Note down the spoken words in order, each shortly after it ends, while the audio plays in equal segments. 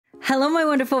Hello, my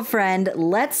wonderful friend.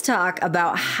 Let's talk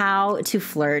about how to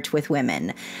flirt with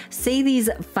women. Say these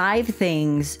 5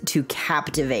 things to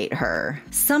captivate her.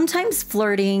 Sometimes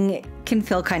flirting can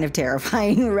feel kind of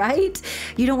terrifying, right?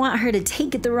 You don't want her to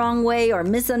take it the wrong way or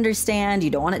misunderstand. You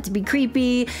don't want it to be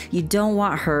creepy. You don't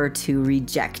want her to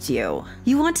reject you.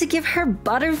 You want to give her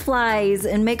butterflies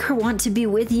and make her want to be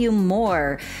with you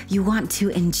more. You want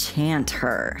to enchant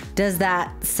her. Does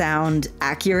that sound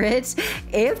accurate?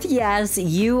 If yes,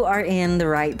 you are in the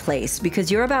right place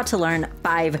because you're about to learn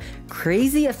 5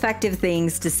 crazy effective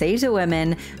things to say to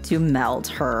women to melt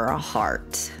her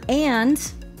heart.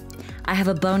 And I have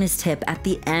a bonus tip at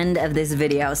the end of this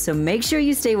video, so make sure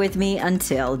you stay with me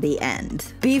until the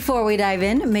end. Before we dive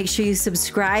in, make sure you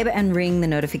subscribe and ring the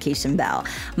notification bell.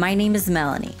 My name is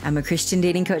Melannie. I'm a Christian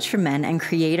dating coach for men and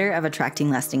creator of Attracting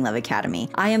Lasting Love Academy.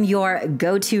 I am your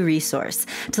go-to resource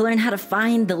to learn how to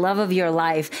find the love of your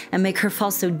life and make her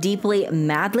fall so deeply,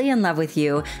 madly in love with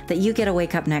you that you get to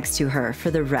wake up next to her for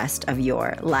the rest of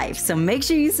your life. So make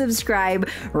sure you subscribe,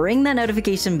 ring that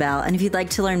notification bell, and if you'd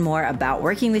like to learn more about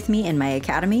working with me in my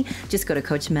academy, just go to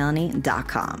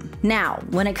coachmelannie.com. Now,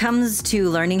 when it comes to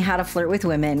learning how to flirt with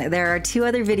women, there are 2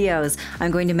 other videos I'm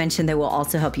going to mention that will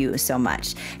also help you so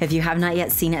much. If you have not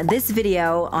yet seen this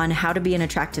video on how to be an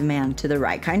attractive man to the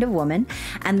right kind of woman,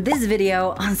 and this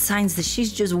video on signs that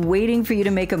she's just waiting for you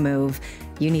to make a move,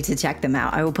 you need to check them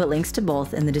out. I will put links to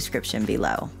both in the description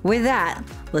below. With that,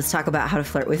 let's talk about how to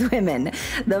flirt with women.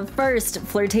 The first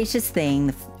flirtatious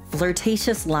thing,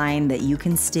 flirtatious line that you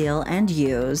can steal and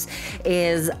use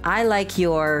is, I like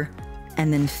your,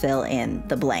 and then fill in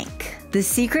the blank. The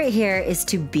secret here is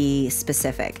to be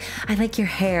specific. I like your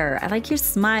hair. I like your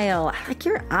smile. I like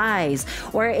your eyes.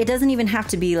 Or it doesn't even have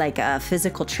to be like a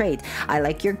physical trait. I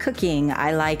like your cooking.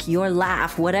 I like your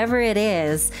laugh. Whatever it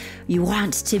is, you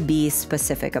want to be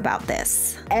specific about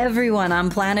this. Everyone on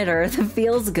planet Earth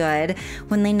feels good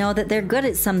when they know that they're good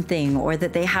at something or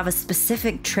that they have a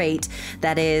specific trait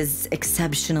that is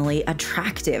exceptionally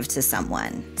attractive to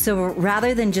someone. So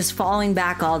rather than just falling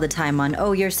back all the time on,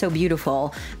 oh, you're so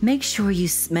beautiful, make sure you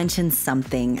mention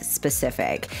something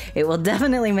specific. It will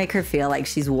definitely make her feel like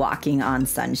she's walking on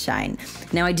sunshine.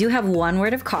 Now, I do have one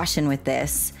word of caution with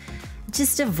this.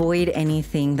 Just avoid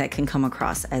anything that can come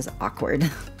across as awkward,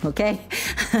 okay?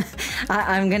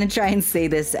 I'm gonna try and say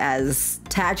this as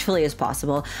tactfully as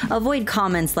possible. Avoid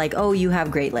comments like, oh, you have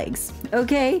great legs,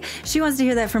 okay? She wants to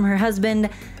hear that from her husband,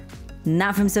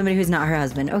 not from somebody who's not her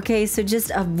husband, okay? So just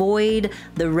avoid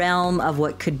the realm of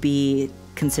what could be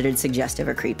considered suggestive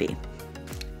or creepy.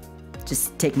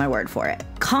 Just take my word for it.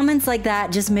 Comments like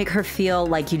that just make her feel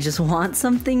like you just want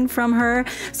something from her.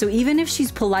 So even if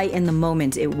she's polite in the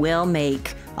moment, it will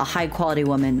make a high quality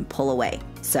woman pull away.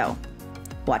 So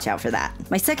watch out for that.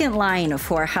 My second line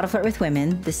for how to flirt with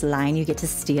women, this line you get to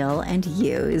steal and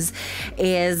use,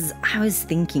 is, I was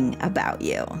thinking about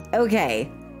you. Okay.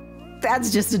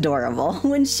 That's just adorable.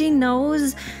 When she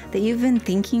knows that you've been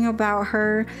thinking about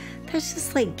her, that's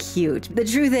just like cute. The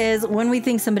truth is, when we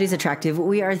think somebody's attractive,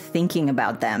 we are thinking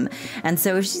about them. And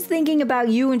so if she's thinking about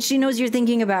you and she knows you're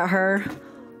thinking about her,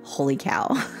 holy cow,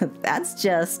 that's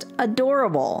just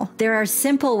adorable. There are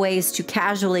simple ways to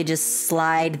casually just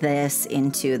slide this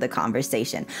into the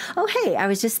conversation. Oh, hey, I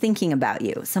was just thinking about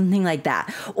you, something like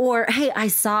that. Or, hey, I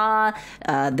saw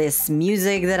this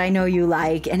music that I know you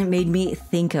like and it made me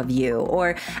think of you.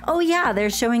 Or, oh yeah, they're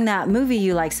showing that movie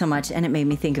you like so much and it made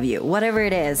me think of you. Whatever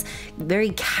it is, very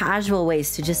casual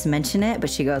ways to just mention it, but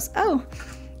she goes, oh,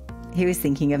 he was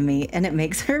thinking of me, and it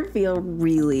makes her feel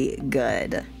really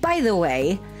good. By the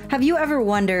way, have you ever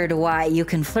wondered why you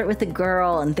can flirt with a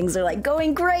girl and things are like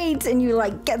going great and you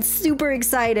like get super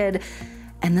excited,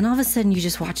 and then all of a sudden you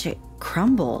just watch it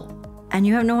crumble and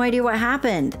you have no idea what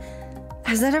happened?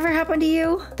 Has that ever happened to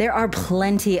you? There are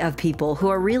plenty of people who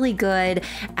are really good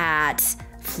at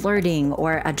flirting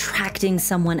or attracting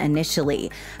someone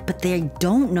initially, but they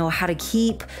don't know how to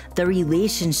keep the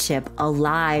relationship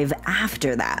alive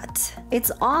after that.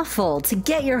 It's awful to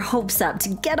get your hopes up, to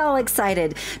get all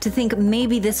excited, to think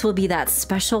maybe this will be that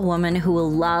special woman who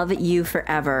will love you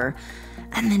forever,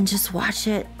 and then just watch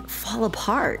it fall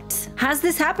apart. Has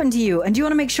this happened to you and do you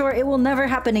want to make sure it will never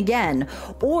happen again?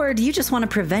 Or do you just want to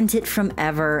prevent it from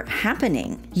ever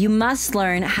happening? You must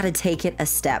learn how to take it a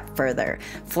step further.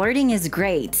 Flirting is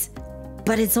great,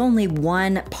 but it's only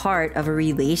one part of a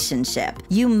relationship.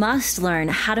 You must learn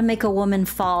how to make a woman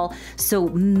fall so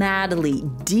madly,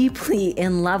 deeply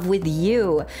in love with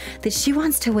you that she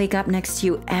wants to wake up next to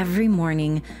you every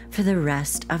morning for the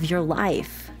rest of your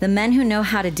life. The men who know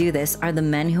how to do this are the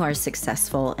men who are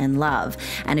successful in love.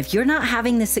 And if you're not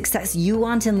having the success you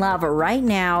want in love right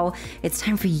now, it's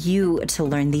time for you to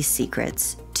learn these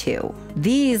secrets too.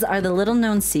 These are the little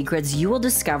known secrets you will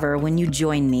discover when you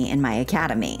join me in my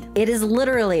academy. It is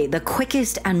literally the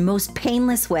quickest and most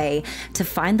painless way to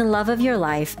find the love of your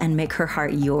life and make her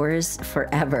heart yours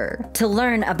forever. To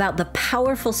learn about the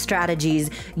powerful strategies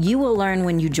you will learn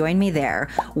when you join me there,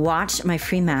 watch my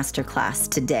free masterclass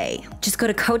today. Just go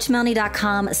to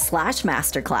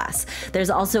coachmelannie.com/masterclass. There's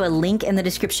also a link in the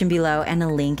description below and a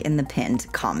link in the pinned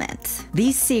comment.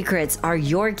 These secrets are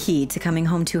your key to coming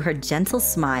home to her gentle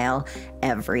smile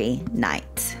every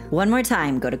night. One more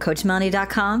time, go to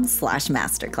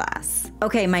coachmelannie.com/masterclass.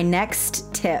 Okay, my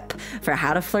next tip for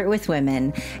how to flirt with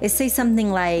women is say something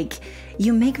like,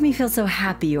 "You make me feel so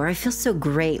happy," or "I feel so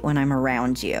great when I'm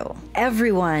around you."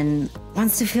 Everyone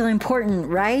wants to feel important,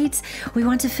 right? We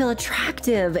want to feel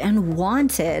attractive and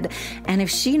wanted. And if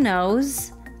she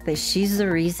knows that she's the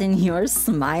reason you're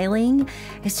smiling,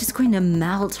 it's just going to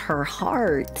melt her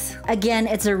heart. Again,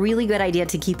 it's a really good idea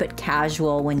to keep it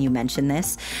casual when you mention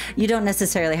this. You don't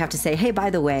necessarily have to say, "Hey,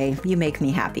 by the way, you make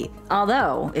me happy."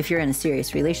 Although, if you're in a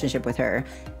serious relationship with her,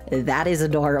 that is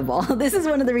adorable. This is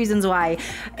one of the reasons why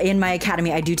in my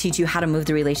academy, I do teach you how to move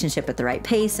the relationship at the right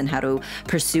pace and how to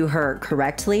pursue her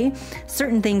correctly.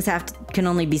 Certain things can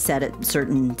only be said at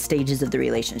certain stages of the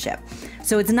relationship.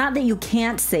 So it's not that you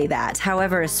can't say that.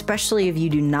 However, especially if you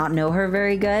do not know her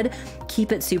very good,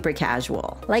 keep it super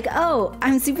casual. Like, "Oh,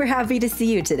 I'm super happy to see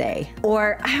you today."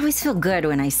 Or, "I always feel good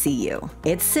when I see you."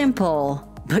 It's simple,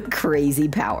 but crazy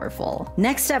powerful.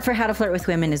 Next step for how to flirt with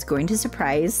women is going to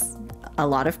surprise a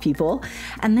lot of people,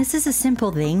 and this is a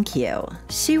simple thank you.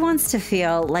 She wants to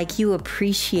feel like you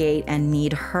appreciate and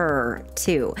need her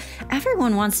too.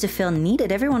 Everyone wants to feel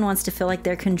needed. Everyone wants to feel like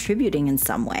they're contributing in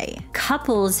some way.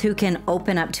 Couples who can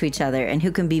open up to each other and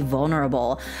who can be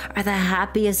vulnerable are the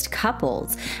happiest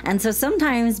couples. And so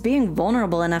sometimes being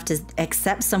vulnerable enough to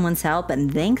accept someone's help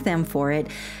and thank them for it,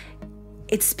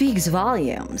 it speaks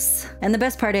volumes. And the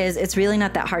best part is, it's really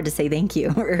not that hard to say thank you,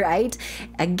 right?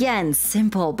 Again,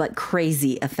 simple but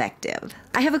crazy effective.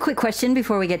 I have a quick question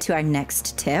before we get to our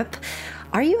next tip.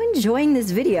 Are you enjoying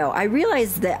this video? I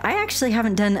realized that I actually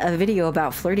haven't done a video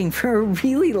about flirting for a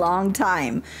really long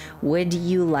time. Would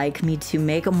you like me to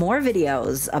make more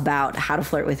videos about how to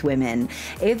flirt with women?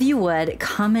 If you would,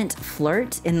 comment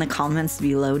flirt in the comments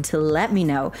below to let me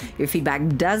know. Your feedback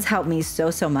does help me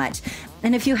so much.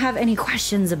 And if you have any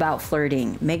questions about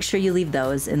flirting, make sure you leave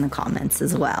those in the comments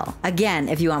as well. Again,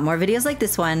 if you want more videos like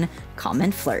this one,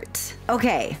 comment flirt.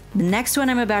 Okay, the next one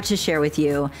I'm about to share with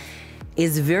you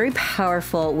is very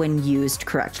powerful when used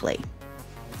correctly.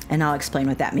 And I'll explain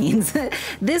what that means.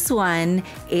 This one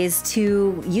is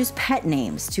to use pet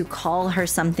names to call her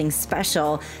something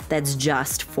special that's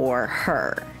just for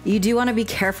her. You do want to be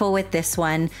careful with this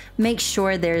one. Make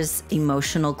sure there's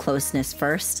emotional closeness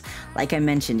first. Like I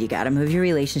mentioned, you got to move your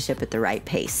relationship at the right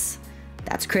pace.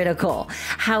 That's critical.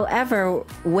 However,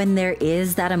 when there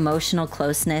is that emotional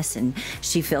closeness and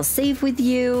she feels safe with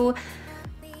you,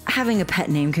 having a pet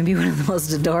name can be one of the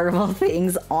most adorable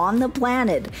things on the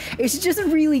planet. It's just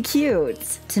really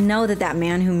cute to know that that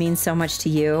man who means so much to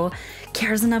you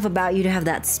cares enough about you to have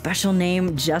that special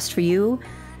name just for you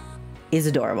is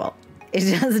adorable. It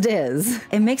just is.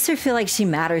 It makes her feel like she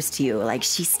matters to you, like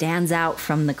she stands out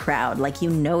from the crowd, like you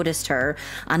noticed her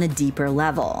on a deeper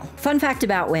level. Fun fact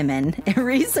about women,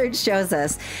 research shows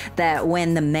us that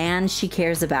when the man she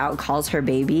cares about calls her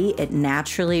baby, it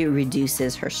naturally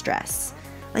reduces her stress.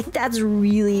 Like, that's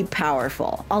really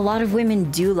powerful. A lot of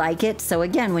women do like it. So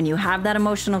again, when you have that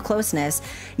emotional closeness,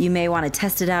 you may want to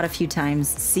test it out a few times,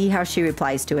 see how she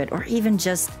replies to it, or even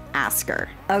just ask her.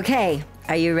 Okay,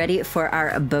 are you ready for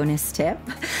our bonus tip?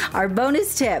 Our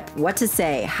bonus tip, what to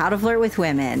say, how to flirt with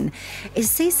women,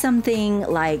 is say something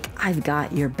like, "I've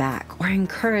got your back," or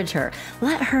encourage her.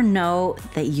 Let her know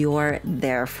that you're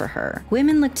there for her.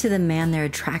 Women look to the man they're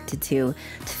attracted to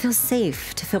feel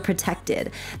safe, to feel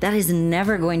protected. That is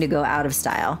never going to go out of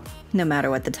style, no matter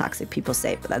what the toxic people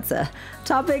say, but that's a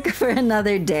topic for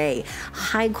another day.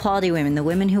 High quality women, the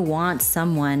women who want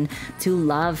someone to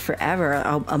love forever,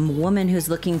 a woman who's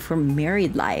looking for married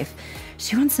life.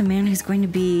 She wants a man who's going to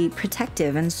be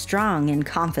protective and strong and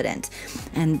confident.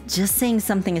 And just saying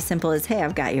something as simple as, "Hey,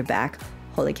 I've got your back."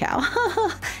 Holy cow.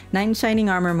 Knight in shining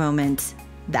armor moment.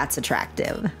 That's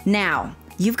attractive. Now,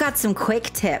 you've got some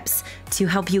quick tips to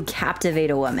help you captivate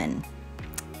a woman.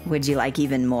 Would you like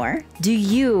even more? Do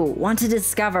you want to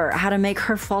discover how to make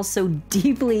her fall so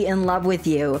deeply in love with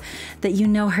you that you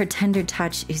know her tender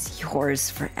touch is yours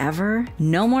forever?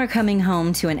 No more coming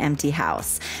home to an empty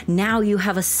house. Now you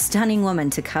have a stunning woman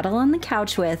to cuddle on the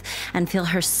couch with and feel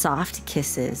her soft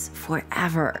kisses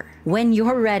forever. When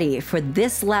you're ready for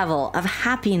this level of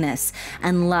happiness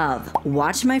and love,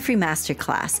 watch my free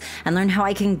masterclass and learn how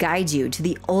I can guide you to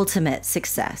the ultimate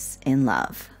success in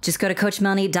love. Just go to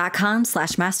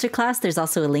coachmelannie.com/masterclass. There's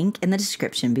also a link in the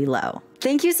description below.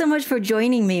 Thank you so much for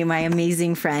joining me, my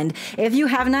amazing friend. If you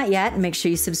have not yet, make sure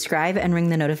you subscribe and ring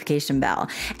the notification bell.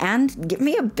 And give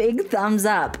me a big thumbs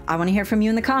up. I want to hear from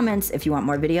you in the comments. If you want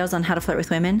more videos on how to flirt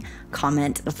with women,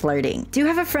 comment flirting. Do you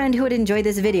have a friend who would enjoy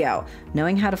this video?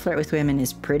 Knowing how to flirt with women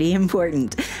is pretty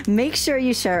important. Make sure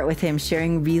you share it with him.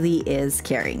 Sharing really is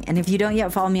caring. And if you don't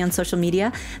yet follow me on social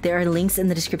media, there are links in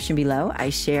the description below. I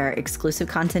share exclusive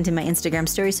content in my Instagram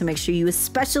story, so make sure you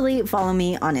especially follow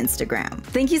me on Instagram.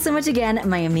 Thank you so much again,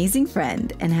 my amazing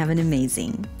friend, and have an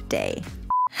amazing day.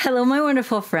 Hello, my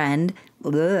wonderful friend.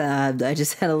 Ugh, I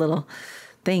just had a little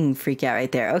thing freak out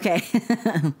right there. Okay,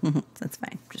 that's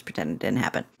fine. Just pretend it didn't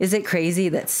happen. Is it crazy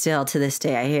that still to this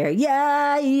day I hear,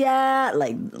 yeah, yeah,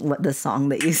 like what the song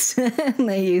that used to,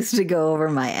 they used to go over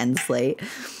my end slate?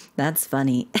 That's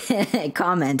funny.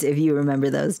 Comment if you remember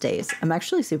those days. I'm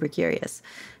actually super curious.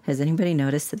 Has anybody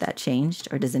noticed that that changed?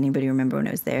 Or does anybody remember when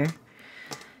I was there?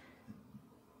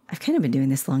 I've kind of been doing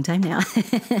this a long time now.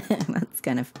 That's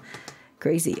kind of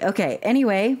crazy. Okay,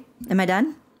 anyway, am I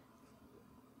done?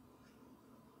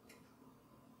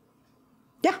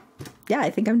 Yeah, I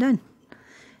think I'm done.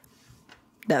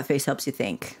 That face helps you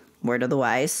think. Word of the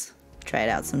wise. Try it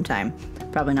out sometime.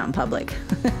 Probably not in public.